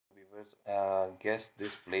viewers, guess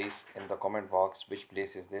this place in the comment box. Which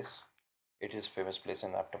place is this? It is famous place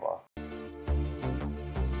in Abbottabad.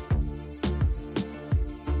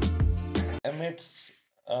 Amidst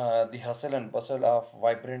the hustle and bustle of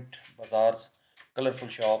vibrant bazaars, colorful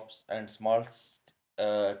shops, and small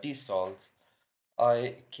tea stalls,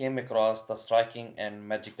 I came across the striking and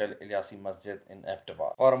magical Elayasi Masjid in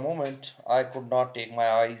Abbottabad. For a moment, I could not take my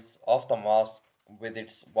eyes off the mosque with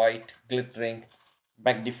its white, glittering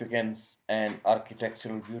magnificence and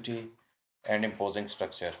architectural beauty and imposing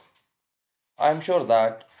structure. I am sure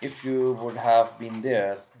that if you would have been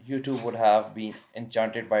there, you too would have been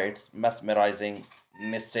enchanted by its mesmerizing,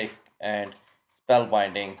 mystic, and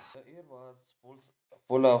spellbinding. The air was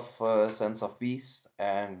full of sense of peace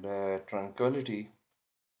and tranquility,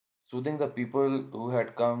 soothing the people who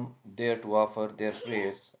had come there to offer their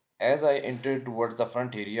prayers. As I entered towards the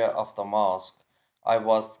front area of the mosque, I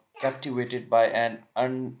was captivated by an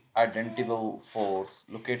unidentifiable force.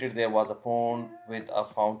 Located there was a pond with a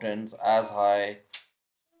fountains as high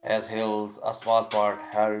as hills. A small part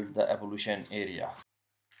held the ablution area.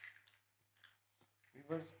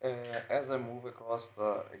 Viewers, as I move across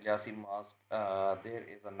the Elayasi Mosque, there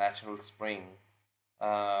is a natural spring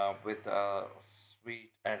with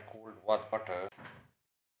sweet and cold water.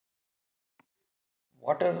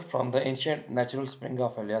 Water from the ancient natural spring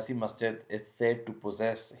of Elayasi Masjid is said to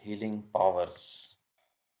possess healing powers.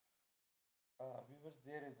 Viewers,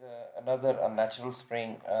 there is another natural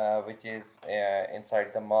spring which is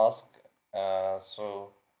inside the mosque. So,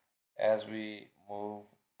 as we move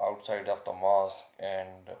outside of the mosque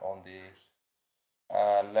and on the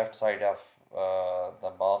left side of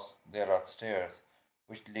the mosque, there are stairs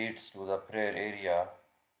which leads to the prayer area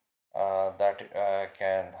that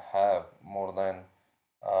can have more than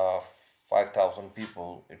uh, 5,000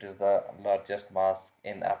 people. It is the largest mosque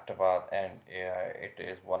in Abbottabad and it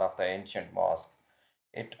is one of the ancient mosques.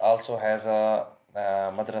 It also has a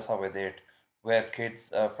madrasa with it where kids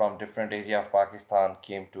from different area of Pakistan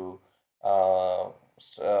came to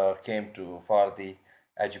for the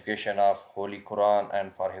education of Holy Quran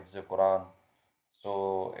and for Hifz Quran.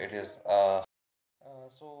 So it is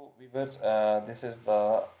so viewers, this is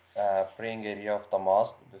the praying area of the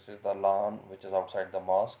mosque. This is the lawn which is outside the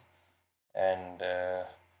mosque, and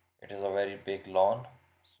it is a very big lawn.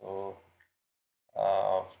 So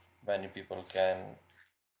uh, many people can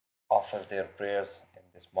offer their prayers in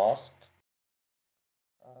this mosque.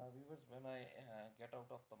 Viewers, when I get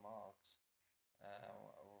out of the mosque,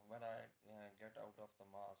 when I get out of the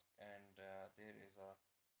mosque, and there is a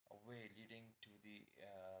way leading to the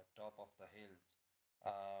top of the hills,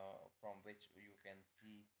 from which you can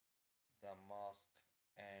see the mosque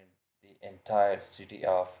and the entire city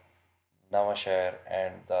of Navashehar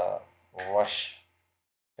and the Rush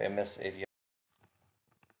famous area.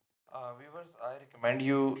 Viewers, I recommend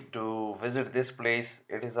you to visit this place.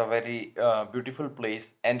 It is a very beautiful place,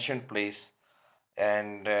 ancient place,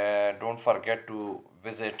 and don't forget to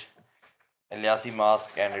visit Elayasi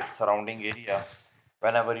Mosque and its surrounding area.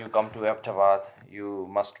 Whenever you come to Abbottabad, you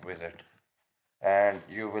must visit, and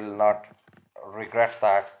you will not regret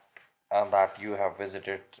that you have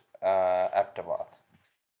visited Abbottabad.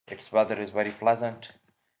 Its weather is very pleasant.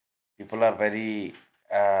 People are very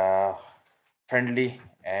uh, friendly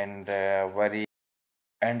and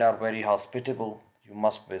are very hospitable. You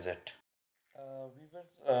must visit.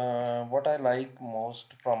 Viewers, what I like most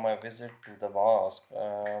from my visit to the mosque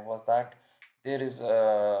was that there is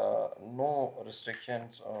no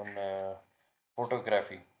restrictions on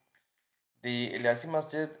photography. The Ilyasi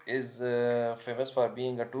Masjid is famous for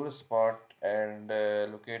being a tourist spot and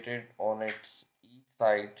located on its east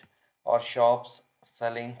side are shops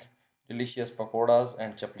selling delicious pakoras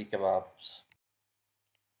and chapli kebabs.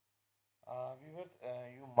 Viewers,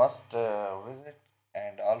 you must visit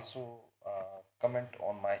and also comment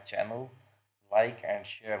on my channel, like and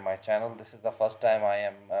share my channel. This is the first time I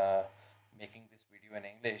am making this video in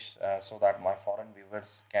English so that my foreign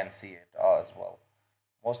viewers can see it as well.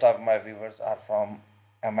 Most of my viewers are from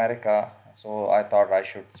America, so I thought I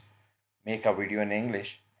should make a video in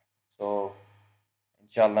English. So,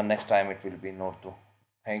 inshallah, next time it will be in Urdu.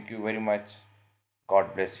 Thank you very much.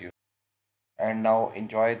 God bless you. And now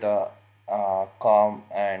enjoy the calm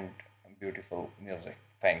and beautiful music.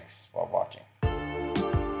 Thanks for watching.